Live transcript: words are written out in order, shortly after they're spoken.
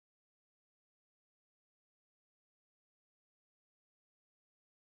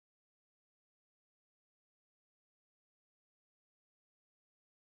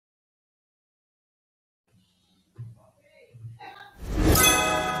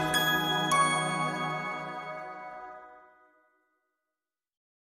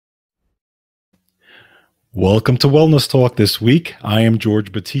Welcome to Wellness Talk this week. I am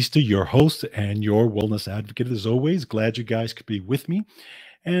George Batista, your host and your wellness advocate. As always, glad you guys could be with me.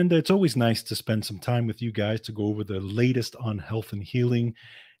 And it's always nice to spend some time with you guys to go over the latest on health and healing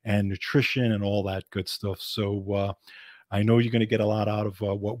and nutrition and all that good stuff. So I know you're going to get a lot out of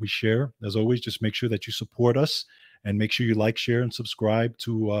what we share. As always, just make sure that you support us and make sure you like, share, and subscribe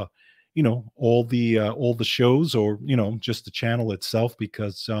to all the shows, or just the channel itself,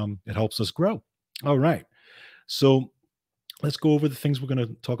 because it helps us grow. All right. So let's go over the things we're going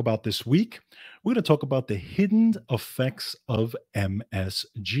to talk about this week. We're going to talk about the hidden effects of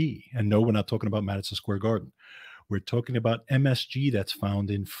MSG. And no, we're not talking about Madison Square Garden. We're talking about MSG that's found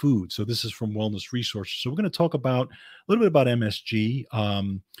in food. So this is from Wellness Resources. So we're going to talk about a little bit about MSG.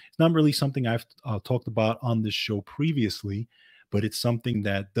 It's not really something I've talked about on this show previously, but it's something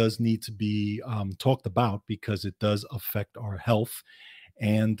that does need to be talked about because it does affect our health.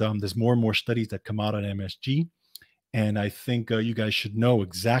 And there's more and more studies that come out on MSG. And I think you guys should know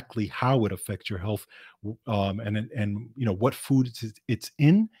exactly how it affects your health, and what food it's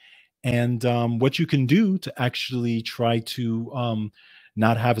in, and what you can do to actually try to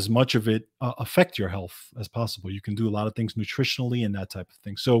not have as much of it affect your health as possible. You can do a lot of things nutritionally and that type of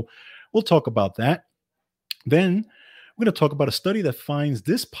thing. So we'll talk about that. Then we're going to talk about a study that finds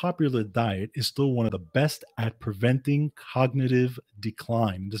this popular diet is still one of the best at preventing cognitive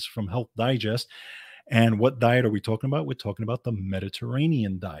decline. This is from Health Digest. And what diet are we talking about? We're talking about the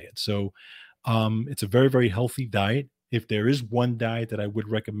Mediterranean diet. So it's a very, very healthy diet. If there is one diet that I would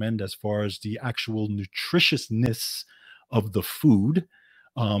recommend as far as the actual nutritiousness of the food,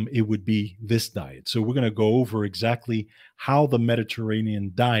 it would be this diet. So we're going to go over exactly how the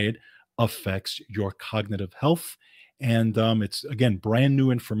Mediterranean diet affects your cognitive health. And it's, again, brand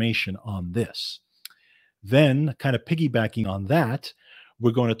new information on this. Then, kind of piggybacking on that,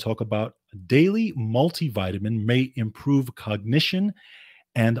 we're going to talk about daily multivitamin may improve cognition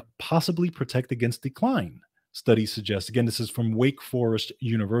and possibly protect against decline, studies suggest. Again, this is from Wake Forest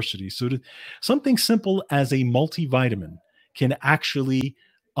University. So something simple as a multivitamin can actually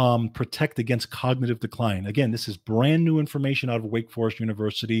protect against cognitive decline. Again, this is brand new information out of Wake Forest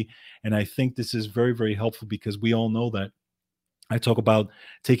University. And I think this is very, very helpful because we all know that I talk about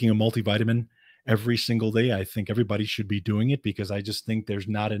taking a multivitamin every single day. I think everybody should be doing it because I just think there's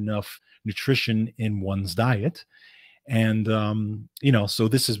not enough nutrition in one's diet. And, so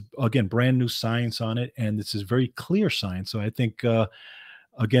this is, again, brand new science on it. And this is very clear science. So I think,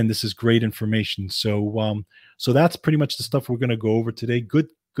 again, this is great information. So that's pretty much the stuff we're going to go over today. Good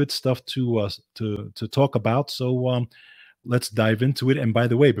stuff to talk about. So let's dive into it. And by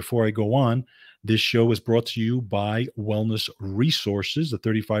the way, before I go on, this show is brought to you by Wellness Resources, a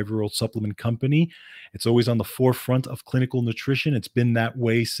 35-year-old supplement company. It's always on the forefront of clinical nutrition. It's been that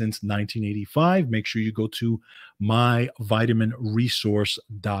way since 1985. Make sure you go to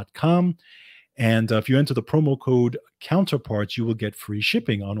myvitaminresource.com. And if you enter the promo code Counterparts, you will get free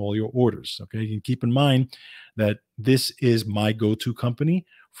shipping on all your orders. Okay. And keep in mind that this is my go-to company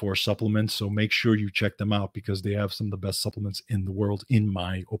for supplements. So make sure you check them out because they have some of the best supplements in the world, in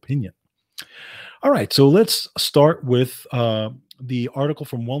my opinion. All right, so let's start with the article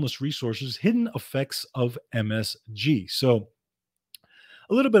from Wellness Resources, Hidden Effects of MSG. So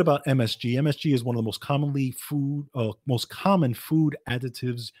a little bit about MSG. MSG is one of the most most common food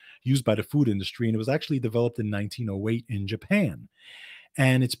additives used by the food industry, and it was actually developed in 1908 in Japan.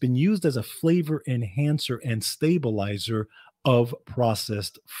 And it's been used as a flavor enhancer and stabilizer of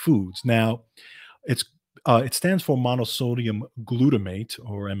processed foods. Now, it stands for monosodium glutamate,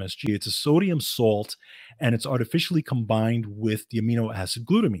 or MSG. It's a sodium salt, and it's artificially combined with the amino acid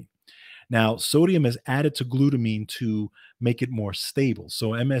glutamine. Now, sodium is added to glutamine to make it more stable.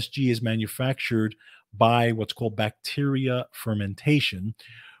 So MSG is manufactured by what's called bacteria fermentation,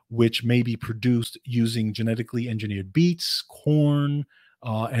 which may be produced using genetically engineered beets, corn,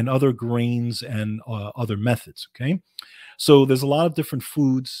 and other grains and other methods. Okay, so there's a lot of different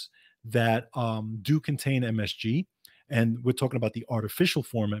foods that do contain MSG, and we're talking about the artificial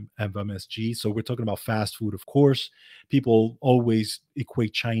form of MSG. So we're talking about fast food, of course. People always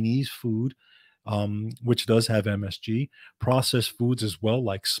equate Chinese food, which does have MSG. Processed foods as well,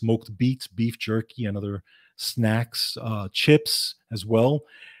 like smoked beets, beef jerky, and other snacks, chips as well.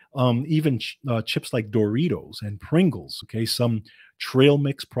 Even chips like Doritos and Pringles. Okay, some trail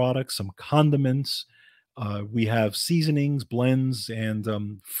mix products, some condiments. We have seasonings, blends, and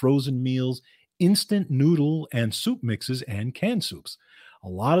frozen meals, instant noodle and soup mixes, and canned soups. A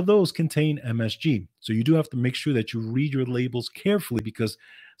lot of those contain MSG. So you do have to make sure that you read your labels carefully because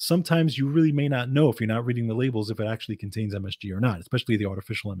sometimes you really may not know if you're not reading the labels if it actually contains MSG or not, especially the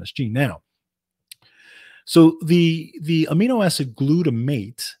artificial MSG. Now, So the amino acid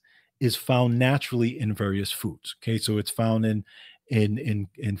glutamate is found naturally in various foods. Okay, so it's found in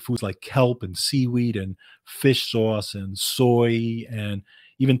foods like kelp and seaweed and fish sauce and soy and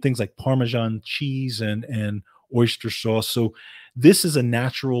even things like Parmesan cheese and oyster sauce. So this is a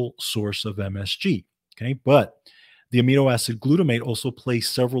natural source of MSG. Okay, but the amino acid glutamate also plays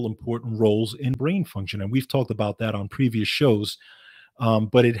several important roles in brain function, and we've talked about that on previous shows.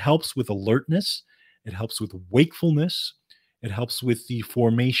 But it helps with alertness, it helps with wakefulness, it helps with the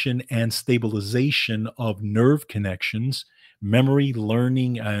formation and stabilization of nerve connections, memory,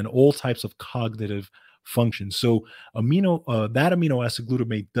 learning, and all types of cognitive functions. So, that amino acid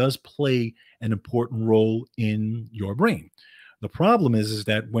glutamate does play an important role in your brain. The problem is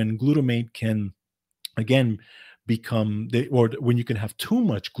that when glutamate can again or when you can have too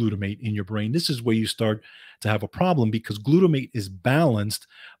much glutamate in your brain, this is where you start to have a problem because glutamate is balanced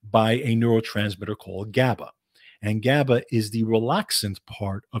by a neurotransmitter called GABA, and GABA is the relaxant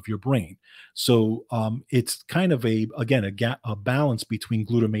part of your brain. So it's kind of a balance between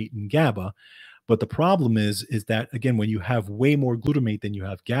glutamate and GABA. But the problem is that again, when you have way more glutamate than you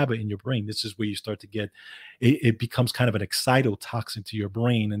have GABA in your brain, this is where you start to get it becomes kind of an excitotoxin to your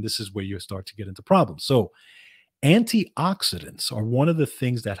brain, and this is where you start to get into problems. So antioxidants are one of the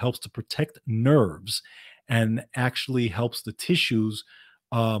things that helps to protect nerves and actually helps the tissues,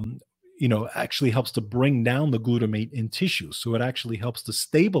 um, actually helps to bring down the glutamate in tissues. So it actually helps to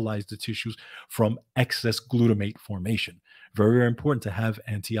stabilize the tissues from excess glutamate formation. Very, very important to have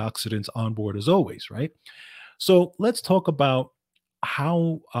antioxidants on board as always, right? So let's talk about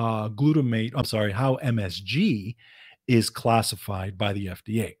how MSG is classified by the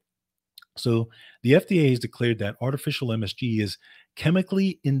FDA. So the FDA has declared that artificial MSG is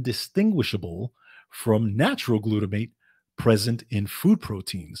chemically indistinguishable from natural glutamate present in food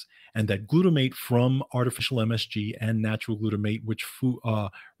proteins, and that glutamate from artificial MSG and natural glutamate, rich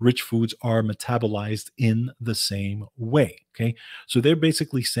foods, are metabolized in the same way. Okay, so they're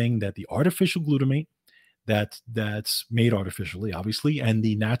basically saying that the artificial glutamate that's made artificially, obviously, and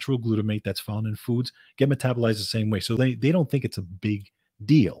the natural glutamate that's found in foods get metabolized the same way. So they don't think it's a big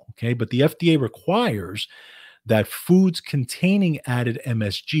deal. Okay. But the FDA requires that foods containing added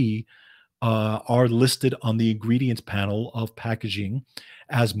MSG are listed on the ingredients panel of packaging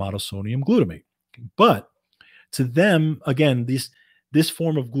as monosodium glutamate. But to them, again, this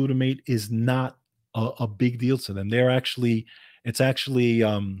form of glutamate is not a big deal to them. It's actually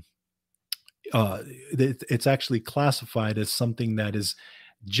it's actually classified as something that is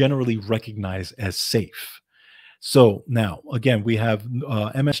generally recognized as safe. So now, again, we have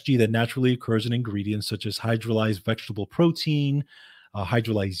MSG that naturally occurs in ingredients such as hydrolyzed vegetable protein,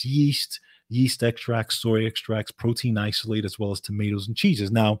 hydrolyzed yeast, yeast extracts, soy extracts, protein isolate, as well as tomatoes and cheeses.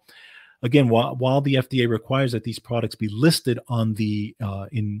 Now, again, while the FDA requires that these products be listed on the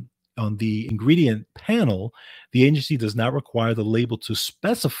ingredient panel, the agency does not require the label to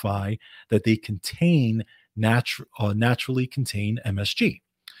specify that they naturally contain MSG.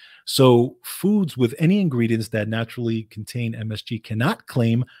 So, foods with any ingredients that naturally contain MSG cannot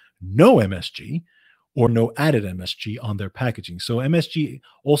claim no MSG or no added MSG on their packaging. So, MSG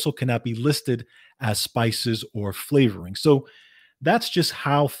also cannot be listed as spices or flavoring. So, that's just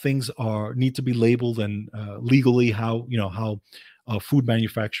how things need to be labeled, and legally how food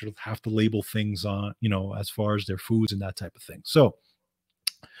manufacturers have to label things on, as far as their foods and that type of thing. So,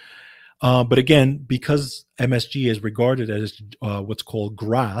 but again, because MSG is regarded as what's called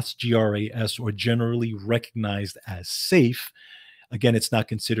GRAS, or generally recognized as safe, again, it's not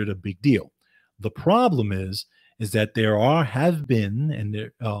considered a big deal. The problem is that have been,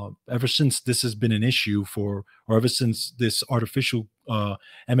 and ever since this has been an issue or ever since this artificial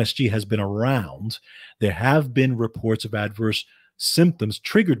MSG has been around, there have been reports of adverse symptoms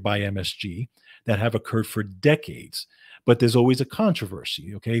triggered by MSG that have occurred for decades. But there's always a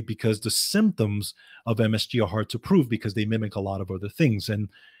controversy, okay? Because the symptoms of MSG are hard to prove because they mimic a lot of other things. And,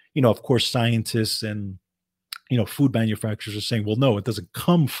 of course, scientists and, food manufacturers are saying, well, no, it doesn't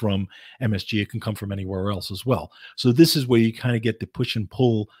come from MSG. It can come from anywhere else as well. So this is where you kind of get the push and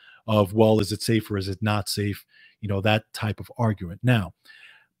pull of, well, is it safe or is it not safe? That type of argument. Now,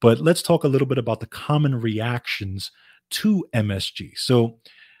 but let's talk a little bit about the common reactions to MSG. So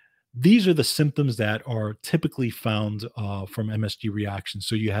these are the symptoms that are typically found from MSG reactions.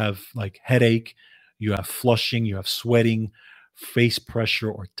 So you have like headache, you have flushing, you have sweating, face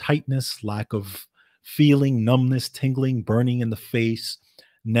pressure or tightness, lack of feeling, numbness, tingling, burning in the face,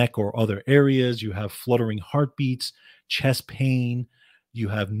 neck, or other areas. You have fluttering heartbeats, chest pain, you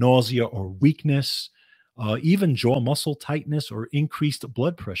have nausea or weakness, even jaw muscle tightness or increased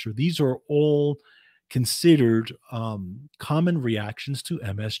blood pressure. These are all considered common reactions to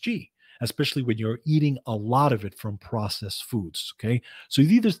MSG, especially when you're eating a lot of it from processed foods. Okay. So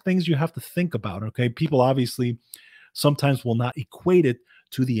these are things you have to think about. Okay. People obviously sometimes will not equate it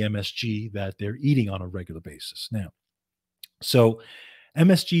to the MSG that they're eating on a regular basis. Now, so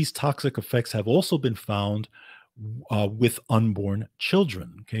MSG's toxic effects have also been found with unborn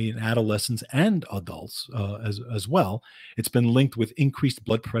children, okay, in adolescents and adults as well. It's been linked with increased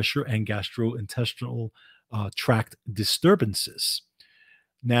blood pressure and gastrointestinal tract disturbances.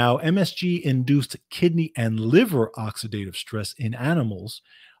 Now, MSG induced kidney and liver oxidative stress in animals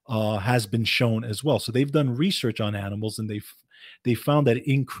has been shown as well. So they've done research on animals, and they found that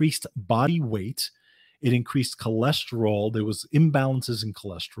it increased body weight, it increased cholesterol. There was imbalances in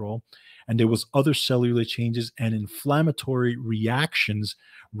cholesterol, and there was other cellular changes and inflammatory reactions,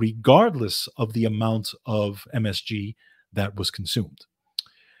 regardless of the amount of MSG that was consumed.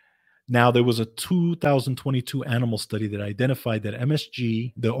 Now, there was a 2022 animal study that identified that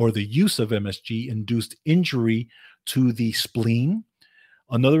MSG, or the use of MSG, induced injury to the spleen,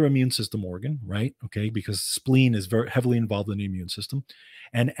 another immune system organ, right? Okay, because spleen is very heavily involved in the immune system.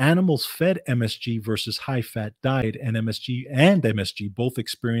 And animals fed MSG versus high fat diet and MSG both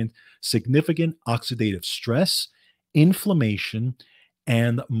experienced significant oxidative stress, inflammation,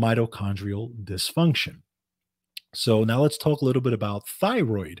 and mitochondrial dysfunction. So now let's talk a little bit about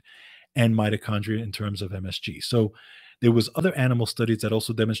thyroid and mitochondria in terms of MSG. So there was other animal studies that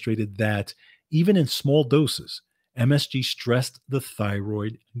also demonstrated that even in small doses, MSG stressed the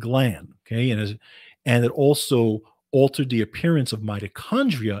thyroid gland, okay? And it also altered the appearance of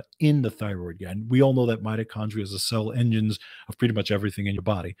mitochondria in the thyroid gland. We all know that mitochondria is the cell engines of pretty much everything in your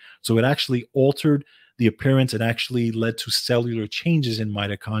body. So it actually altered the appearance and actually led to cellular changes in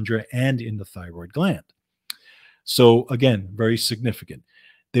mitochondria and in the thyroid gland. So again, very significant.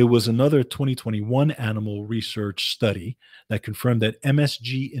 There was another 2021 animal research study that confirmed that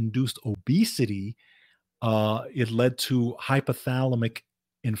MSG induced obesity. It led to hypothalamic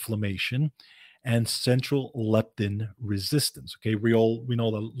inflammation and central leptin resistance. Okay, we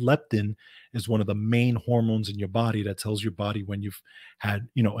know that leptin is one of the main hormones in your body that tells your body when you've had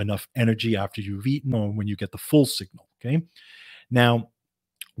enough energy after you've eaten, or when you get the full signal. Okay, now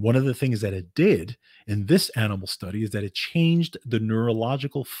one of the things that it did in this animal study is that it changed the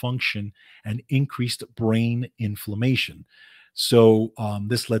neurological function and increased brain inflammation. So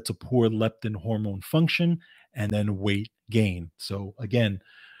this led to poor leptin hormone function and then weight gain. So again,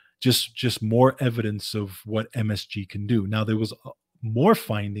 just more evidence of what MSG can do. Now there was more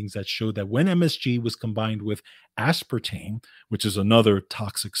findings that showed that when MSG was combined with aspartame, which is another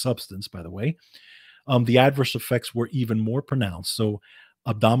toxic substance, by the way, the adverse effects were even more pronounced. So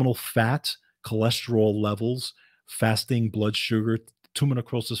abdominal fat, cholesterol levels, fasting blood sugar, tumor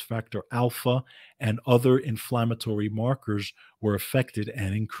necrosis factor alpha, and other inflammatory markers were affected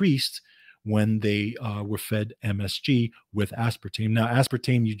and increased when they were fed MSG with aspartame. Now,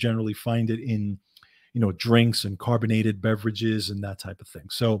 aspartame, you generally find it in, drinks and carbonated beverages and that type of thing.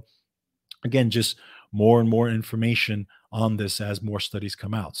 So again, just more and more information on this as more studies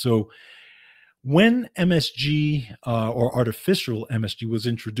come out. So when MSG or artificial MSG was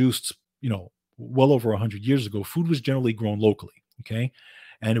introduced, well over 100 years ago, food was generally grown locally, okay?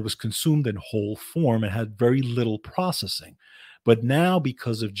 And it was consumed in whole form and had very little processing. But now,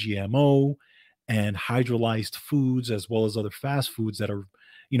 because of GMO and hydrolyzed foods, as well as other fast foods that are,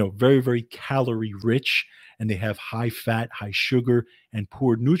 very, very calorie rich, and they have high fat, high sugar, and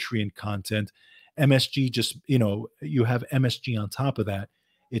poor nutrient content, MSG just, you have MSG on top of that.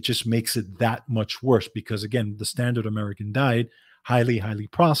 It just makes it that much worse because, again, the standard American diet, highly, highly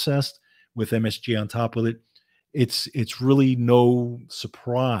processed with MSG on top of it. It's really no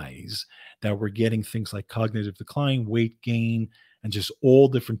surprise that we're getting things like cognitive decline, weight gain, and just all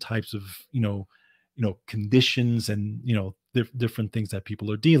different types of conditions and different things that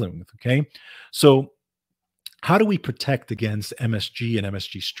people are dealing with. Okay, so how do we protect against MSG and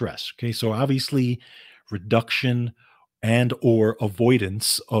MSG stress? Okay, so obviously reduction and or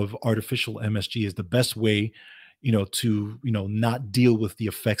avoidance of artificial MSG is the best way, to not deal with the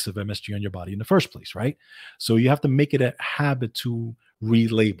effects of MSG on your body in the first place, right? So you have to make it a habit to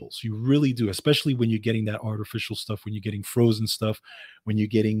read labels. You really do, especially when you're getting that artificial stuff, when you're getting frozen stuff, when you're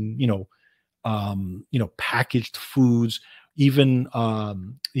getting, packaged foods, even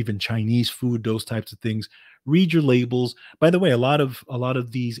Chinese food, those types of things. Read your labels. By the way, a lot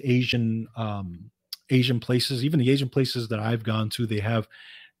of these Asian places, even the Asian places that I've gone to,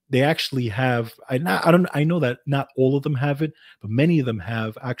 they actually have, I know that not all of them have it, but many of them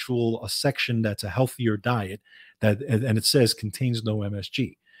have a section that's a healthier diet and it says contains no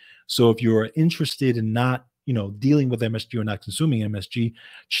MSG. So if you're interested in not, dealing with MSG or not consuming MSG,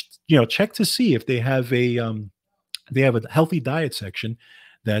 check to see if they have a healthy diet section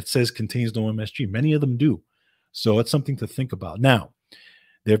that says contains no MSG. Many of them do. So it's something to think about. Now,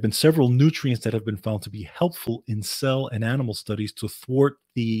 there have been several nutrients that have been found to be helpful in cell and animal studies to thwart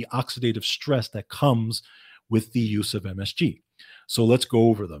the oxidative stress that comes with the use of MSG. So let's go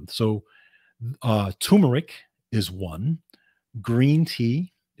over them. So, turmeric is one, green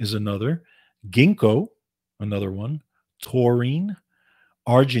tea is another, ginkgo, another one, taurine,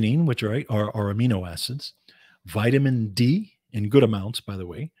 arginine, which are amino acids, vitamin D in good amounts, by the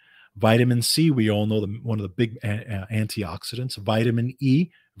way. Vitamin C, we all know one of the big antioxidants. Vitamin E,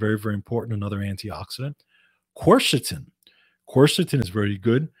 very, very important, another antioxidant. Quercetin. Quercetin is very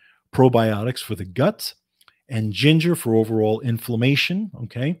good. Probiotics for the gut, and ginger for overall inflammation.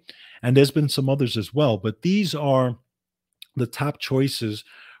 Okay. And there's been some others as well, but these are the top choices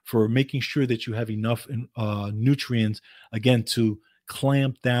for making sure that you have enough nutrients, again, to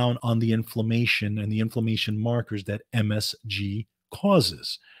clamp down on the inflammation and the inflammation markers that MSG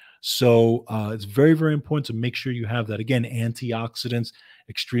causes. So it's very, very important to make sure you have that. Again, antioxidants,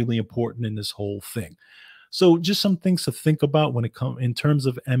 extremely important in this whole thing. So just some things to think about when it comes in terms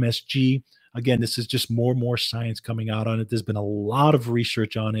of MSG. Again, this is just more and more science coming out on it. There's been a lot of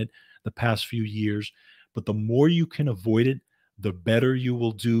research on it the past few years, but the more you can avoid it, the better you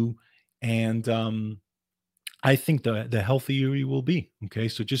will do. And I think the healthier you will be. Okay.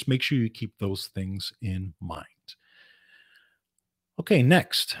 So just make sure you keep those things in mind. Okay.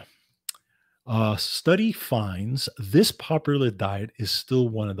 Next, study finds this popular diet is still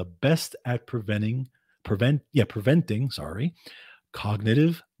one of the best at preventing, sorry,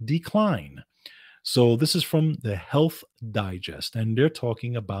 cognitive decline. So this is from the Health Digest, and they're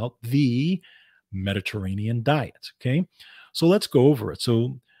talking about the Mediterranean diet. Okay. So let's go over it.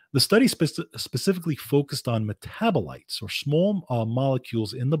 So the study specifically focused on metabolites or small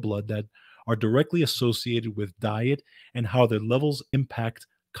molecules in the blood that are directly associated with diet and how their levels impact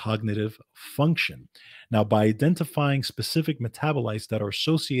cognitive function. Now, by identifying specific metabolites that are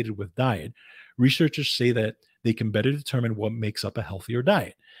associated with diet, researchers say that they can better determine what makes up a healthier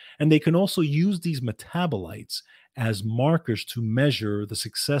diet. And they can also use these metabolites as markers to measure the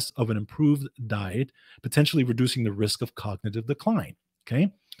success of an improved diet, potentially reducing the risk of cognitive decline.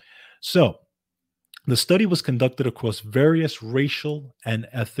 Okay. So the study was conducted across various racial and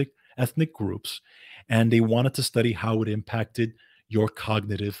ethnic groups, and they wanted to study how it impacted your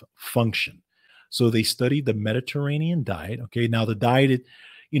cognitive function. So they studied the Mediterranean diet. Okay, now the diet,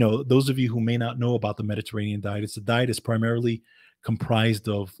 those of you who may not know about the Mediterranean diet, it's a diet is primarily comprised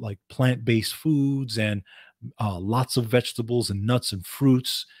of like plant-based foods and lots of vegetables and nuts and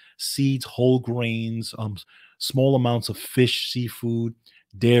fruits, seeds, whole grains, small amounts of fish, seafood,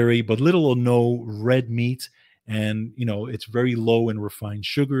 dairy, but little or no red meat. And, it's very low in refined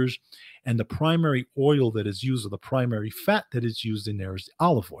sugars. And the primary oil that is used, or the primary fat that is used in there, is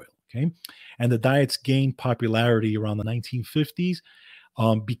olive oil. Okay. And the diets gained popularity around the 1950s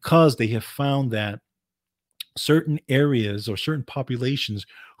because they have found that certain areas or certain populations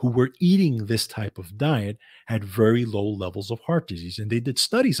who were eating this type of diet had very low levels of heart disease. And they did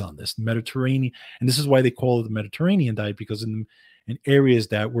studies on this Mediterranean, and this is why they call it the Mediterranean diet, because in areas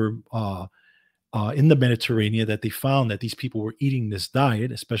that were in the Mediterranean, that they found that these people were eating this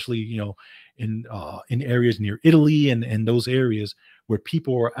diet, especially in areas near Italy and those areas where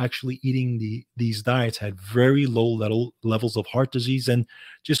people were actually eating these diets, had very low levels of heart disease and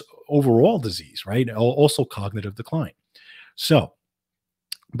just overall disease, right? Also cognitive decline. So,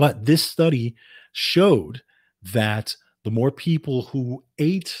 but this study showed that the more people who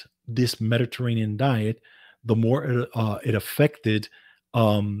ate this Mediterranean diet, the more it affected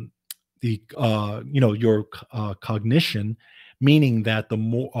um, your cognition, meaning that the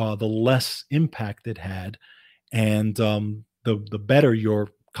less impact it had, and the better your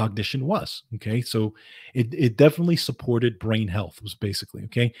cognition was. Okay, so it definitely supported brain health, was basically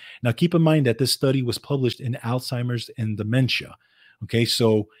okay. Now keep in mind that this study was published in Alzheimer's and dementia. Okay,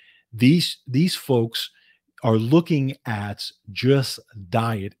 so these folks are looking at just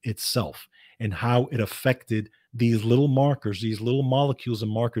diet itself and how it affected these little markers, these little molecules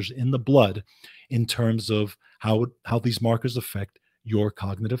and markers in the blood, in terms of how these markers affect your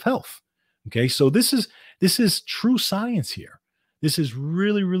cognitive health. Okay, so this is true science here. This is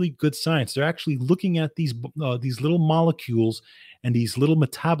really, really good science. They're actually looking at these little molecules and these little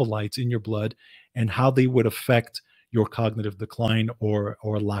metabolites in your blood and how they would affect your cognitive decline or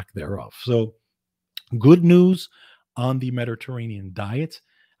lack thereof. So good news on the Mediterranean diet.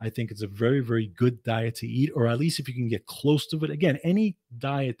 I think it's a very, very good diet to eat, or at least if you can get close to it. Again, any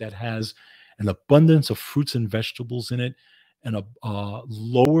diet that has an abundance of fruits and vegetables in it, and a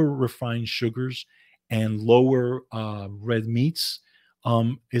lower refined sugars and lower red meats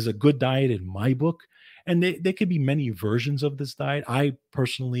is a good diet in my book. And there could be many versions of this diet. I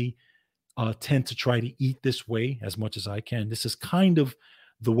personally tend to try to eat this way as much as I can. This is kind of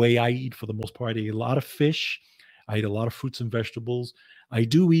the way I eat for the most part. I eat a lot of fish. I eat a lot of fruits and vegetables. I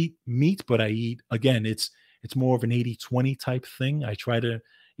do eat meat, but I eat, again, it's more of an 80-20 type thing. I try to,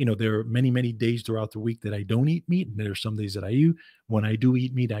 there are many, many days throughout the week that I don't eat meat. And there are some days that I do. When I do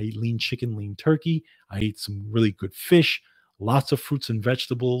eat meat, I eat lean chicken, lean turkey. I eat some really good fish, lots of fruits and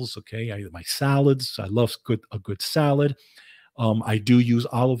vegetables. Okay. I eat my salads. I love a good salad. I do use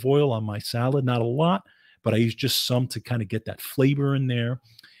olive oil on my salad, not a lot, but I use just some to kind of get that flavor in there.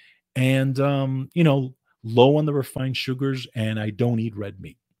 And, low on the refined sugars, and I don't eat red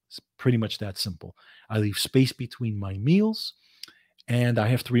meat. It's pretty much that simple. I leave space between my meals, and I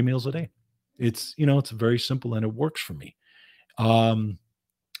have 3 meals a day. It's very simple and it works for me. Um,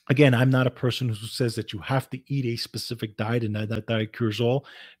 Again, I'm not a person who says that you have to eat a specific diet and that diet cures all,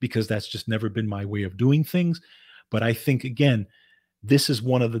 because that's just never been my way of doing things. But I think, again, this is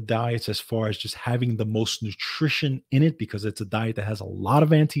one of the diets as far as just having the most nutrition in it, because it's a diet that has a lot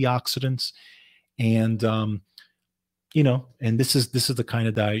of antioxidants. And and this is the kind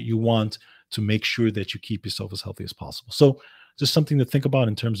of diet you want to make sure that you keep yourself as healthy as possible. So just something to think about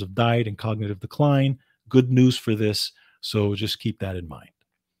in terms of diet and cognitive decline. Good news for this. So just keep that in mind.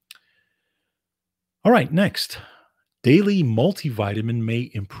 All right, next. Daily multivitamin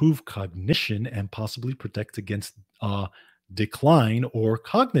may improve cognition and possibly protect against decline or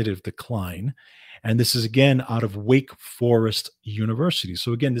cognitive decline. And this is again out of Wake Forest University.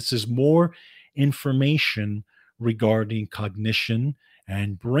 So, again, this is more information regarding cognition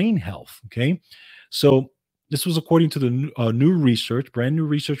and brain health. Okay. So, this was according to the new research, brand new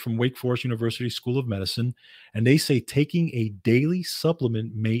research from Wake Forest University School of Medicine. And they say taking a daily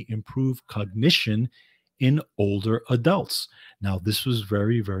supplement may improve cognition in older adults. Now, this was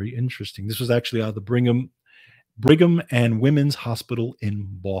very, very interesting. This was actually out of the Brigham and Women's Hospital in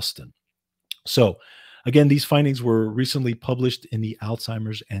Boston. So, again, these findings were recently published in the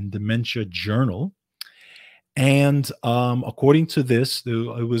Alzheimer's and Dementia Journal. And according to this,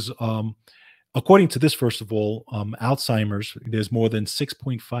 first of all, Alzheimer's, there's more than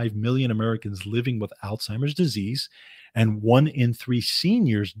 6.5 million Americans living with Alzheimer's disease, and 1 in 3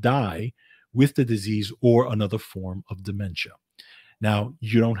 seniors die with the disease or another form of dementia. Now,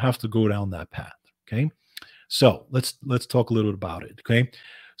 you don't have to go down that path. Okay. So let's talk a little bit about it. Okay.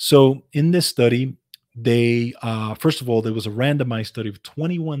 So in this study, they first of all, there was a randomized study of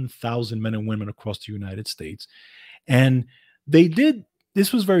 21,000 men and women across the United States. And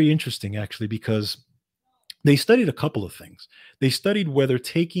this was very interesting actually, because they studied a couple of things. They studied whether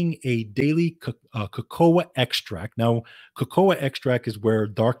taking a daily cocoa extract. Now, cocoa extract is where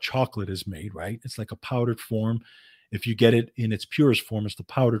dark chocolate is made, right? It's like a powdered form. If you get it in its purest form, it's the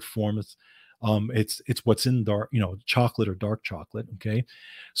powdered form. It's what's in dark, chocolate or dark chocolate. Okay,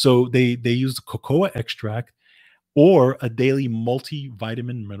 so they used cocoa extract or a daily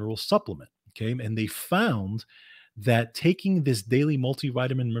multivitamin mineral supplement. Okay, and they found that taking this daily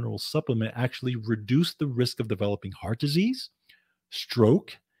multivitamin mineral supplement actually reduced the risk of developing heart disease,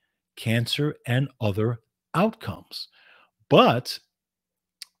 stroke, cancer, and other outcomes. But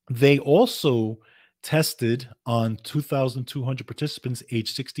they also tested on 2,200 participants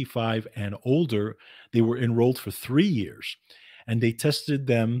aged 65 and older. They were enrolled for 3 years, and they tested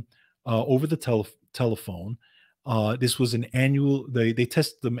them over the telephone. This was an annual, they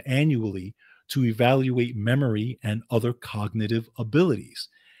tested them annually to evaluate memory and other cognitive abilities.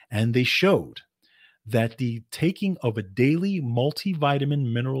 And they showed that the taking of a daily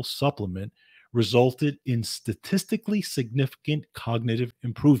multivitamin mineral supplement resulted in statistically significant cognitive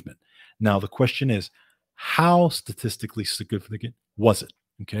improvement. Now, the question is, how statistically significant was it?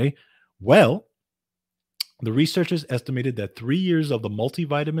 Okay. Well, the researchers estimated that 3 years of the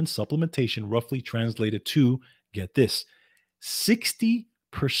multivitamin supplementation roughly translated to, get this, 60%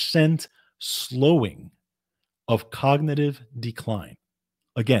 slowing of cognitive decline.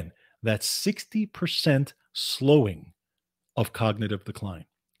 Again, that's 60% slowing of cognitive decline.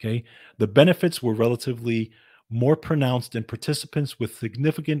 Okay. The benefits were relatively more pronounced in participants with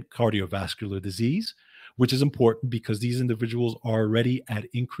significant cardiovascular disease, which is important because these individuals are already at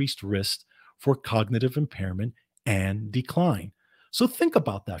increased risk for cognitive impairment and decline. So think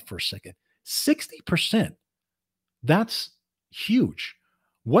about that for a second. 60%. That's huge.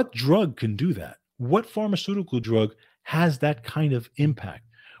 What drug can do that? What pharmaceutical drug has that kind of impact?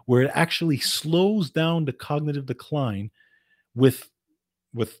 where it actually slows down the cognitive decline with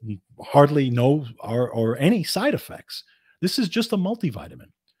with hardly no or any side effects. This is just a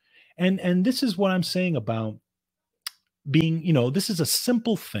multivitamin. And this is what I'm saying about being, this is a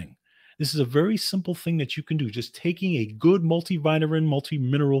simple thing. This is a very simple thing that you can do. Just taking a good multivitamin,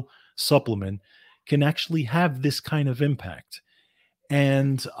 multi-mineral supplement can actually have this kind of impact.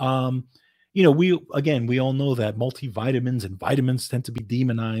 And we all know that multivitamins and vitamins tend to be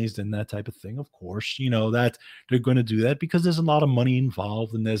demonized and that type of thing. Of course, that they're going to do that because there's a lot of money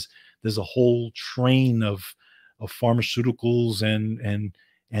involved, and there's a whole train of pharmaceuticals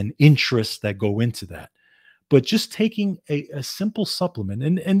and interests that go into that. But just taking a simple supplement,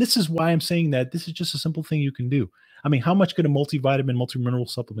 and this is why I'm saying that this is just a simple thing you can do. I mean, how much could a multivitamin, multi-mineral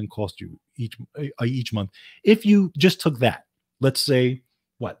supplement cost you each month? If you just took that, let's say,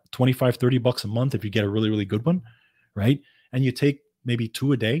 what, 25, $30 a month if you get a really, really good one, right? And you take maybe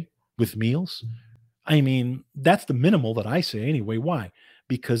 2 a day with meals. I mean, that's the minimal that I say anyway. Why?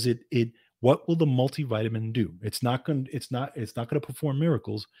 Because what will the multivitamin do? It's not going to perform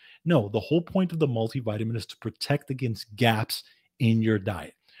miracles. No, the whole point of the multivitamin is to protect against gaps in your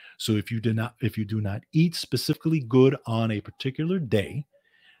diet. So if you do not eat specifically good on a particular day,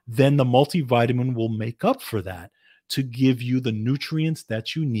 then the multivitamin will make up for that to give you the nutrients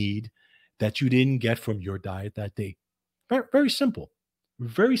that you need that you didn't get from your diet that day. Very,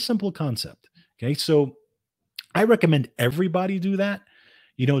 very simple concept. Okay. So I recommend everybody do that,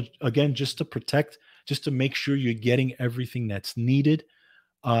 again, just to protect, just to make sure you're getting everything that's needed.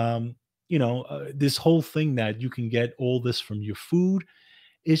 This whole thing that you can get all this from your food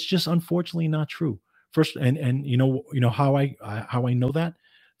is just unfortunately not true. First, and how I know that.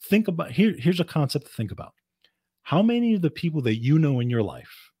 Think about here's a concept to think about. How many of the people that you know in your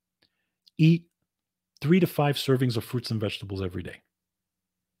life eat 3 to 5 servings of fruits and vegetables every day?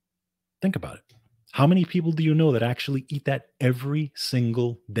 Think about it. How many people do you know that actually eat that every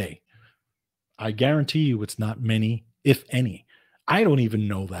single day? I guarantee you it's not many, if any. I don't even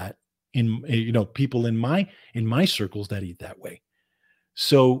know that in people in my circles that eat that way.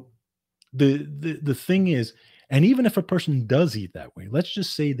 So the thing is, and even if a person does eat that way, let's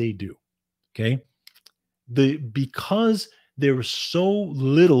just say they do, okay? Because there is so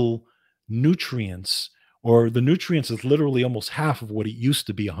little nutrients, or the nutrients is literally almost half of what it used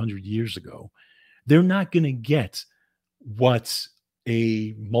to be 100 years ago, they're not going to get what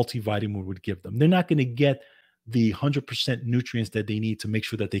a multivitamin would give them. They're not going to get the 100% nutrients that they need to make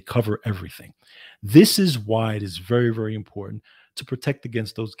sure that they cover everything. This is why it is very, very important to protect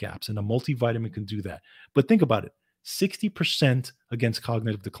against those gaps, and a multivitamin can do that. But think about it, 60% against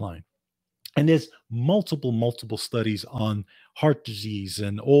cognitive decline. And there's multiple studies on heart disease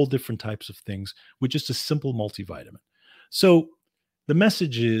and all different types of things with just a simple multivitamin. So the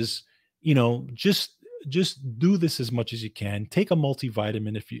message is, just do this as much as you can. Take a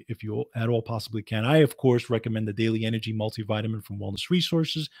multivitamin if you at all possibly can. I, of course, recommend the Daily Energy multivitamin from Wellness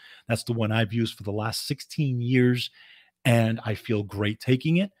Resources. That's the one I've used for the last 16 years, and I feel great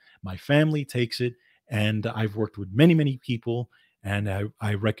taking it. My family takes it, and I've worked with many people, and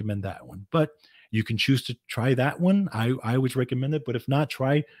I recommend that one. But you can choose to try that one. I always recommend it, but if not,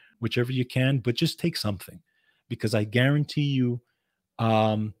 try whichever you can, but just take something, because I guarantee you,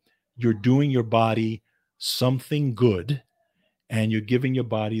 you're doing your body something good, and you're giving your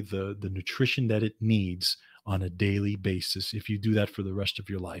body the nutrition that it needs on a daily basis if you do that for the rest of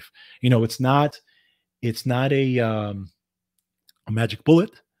your life. It's not a magic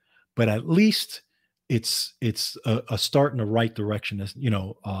bullet, but at least it's a start in the right direction, as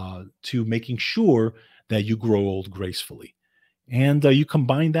to making sure that you grow old gracefully. And you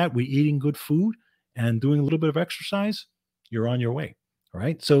combine that with eating good food and doing a little bit of exercise, you're on your way. All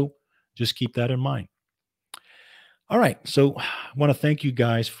right. So just keep that in mind. All right. So I want to thank you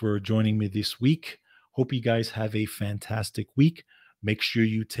guys for joining me this week. Hope you guys have a fantastic week. Make sure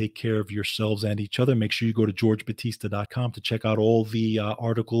you take care of yourselves and each other. Make sure you go to georgebatista.com to check out all the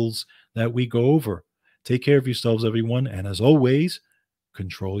articles that we go over. Take care of yourselves, everyone. And as always,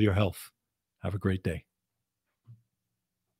 control your health. Have a great day.